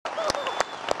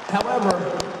However,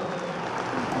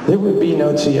 there would be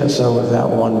no TSO without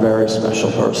one very special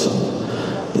person.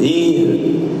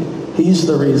 He's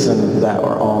the reason that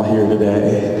we're all here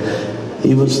today.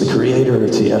 He was the creator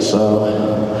of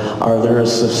TSO, our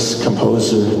lyricist,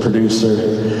 composer, producer.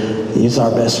 He's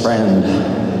our best friend.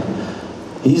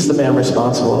 He's the man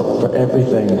responsible for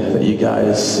everything that you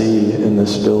guys see in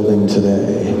this building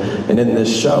today. And in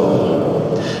this show,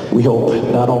 we hope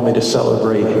not only to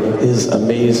celebrate his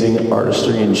amazing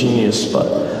artistry and genius,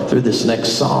 but through this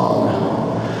next song,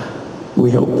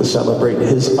 we hope to celebrate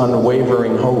his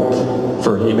unwavering hope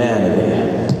for humanity.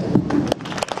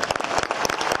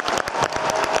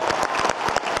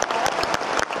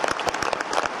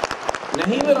 Now,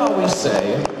 he would always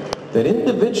say that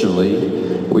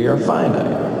individually we are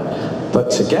finite,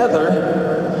 but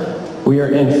together we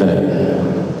are infinite.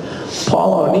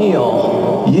 Paul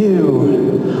O'Neill,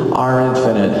 you are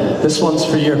infinite. This one's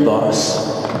for your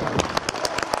boss.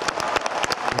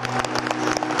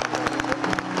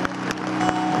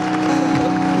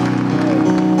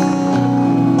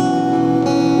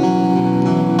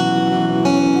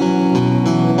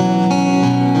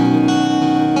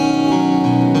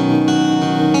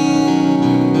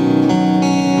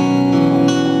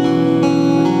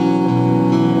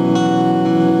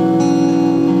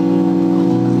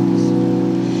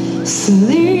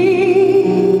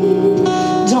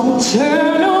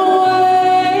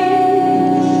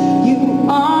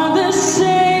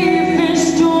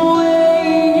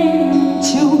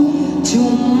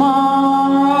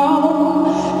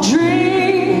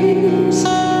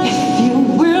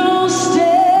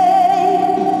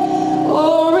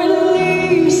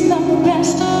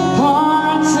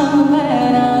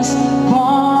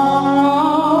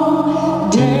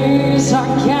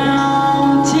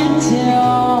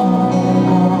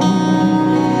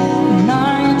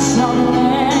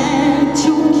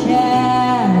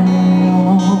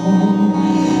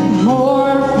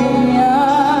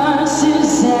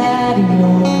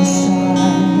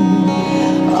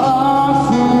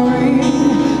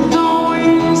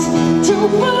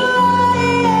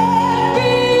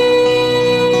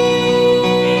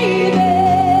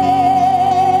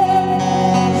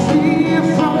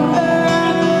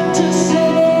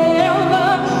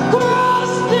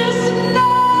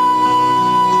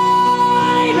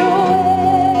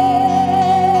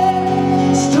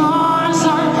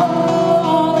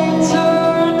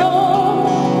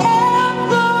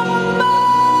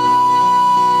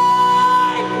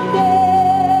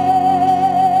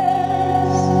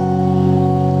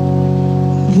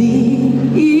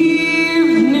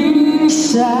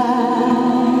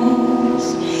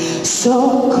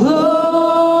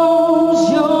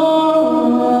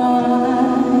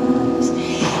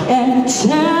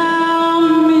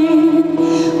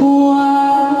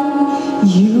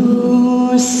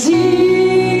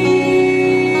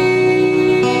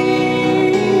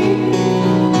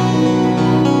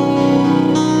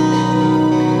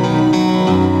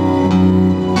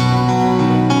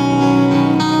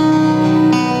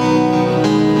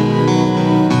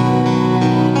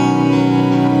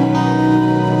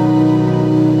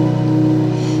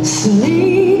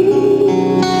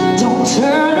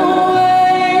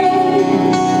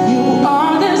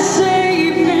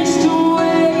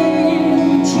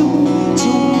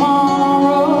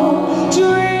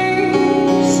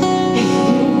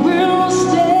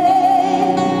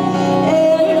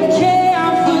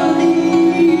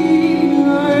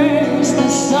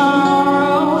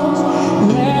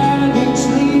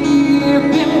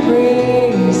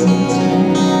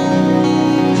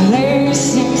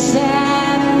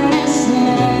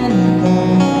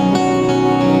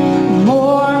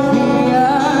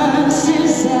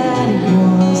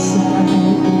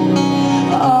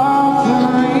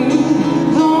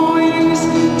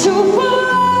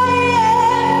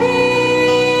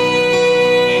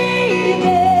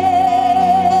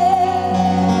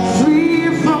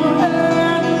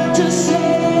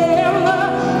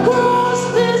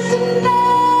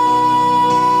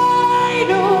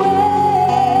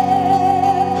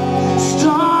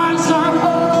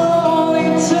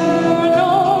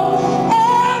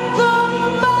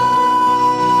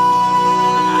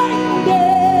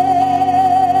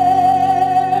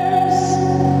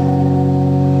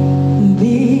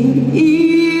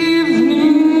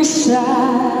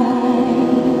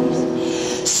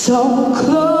 So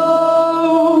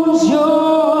close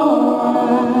your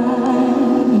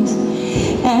eyes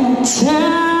and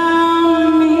tell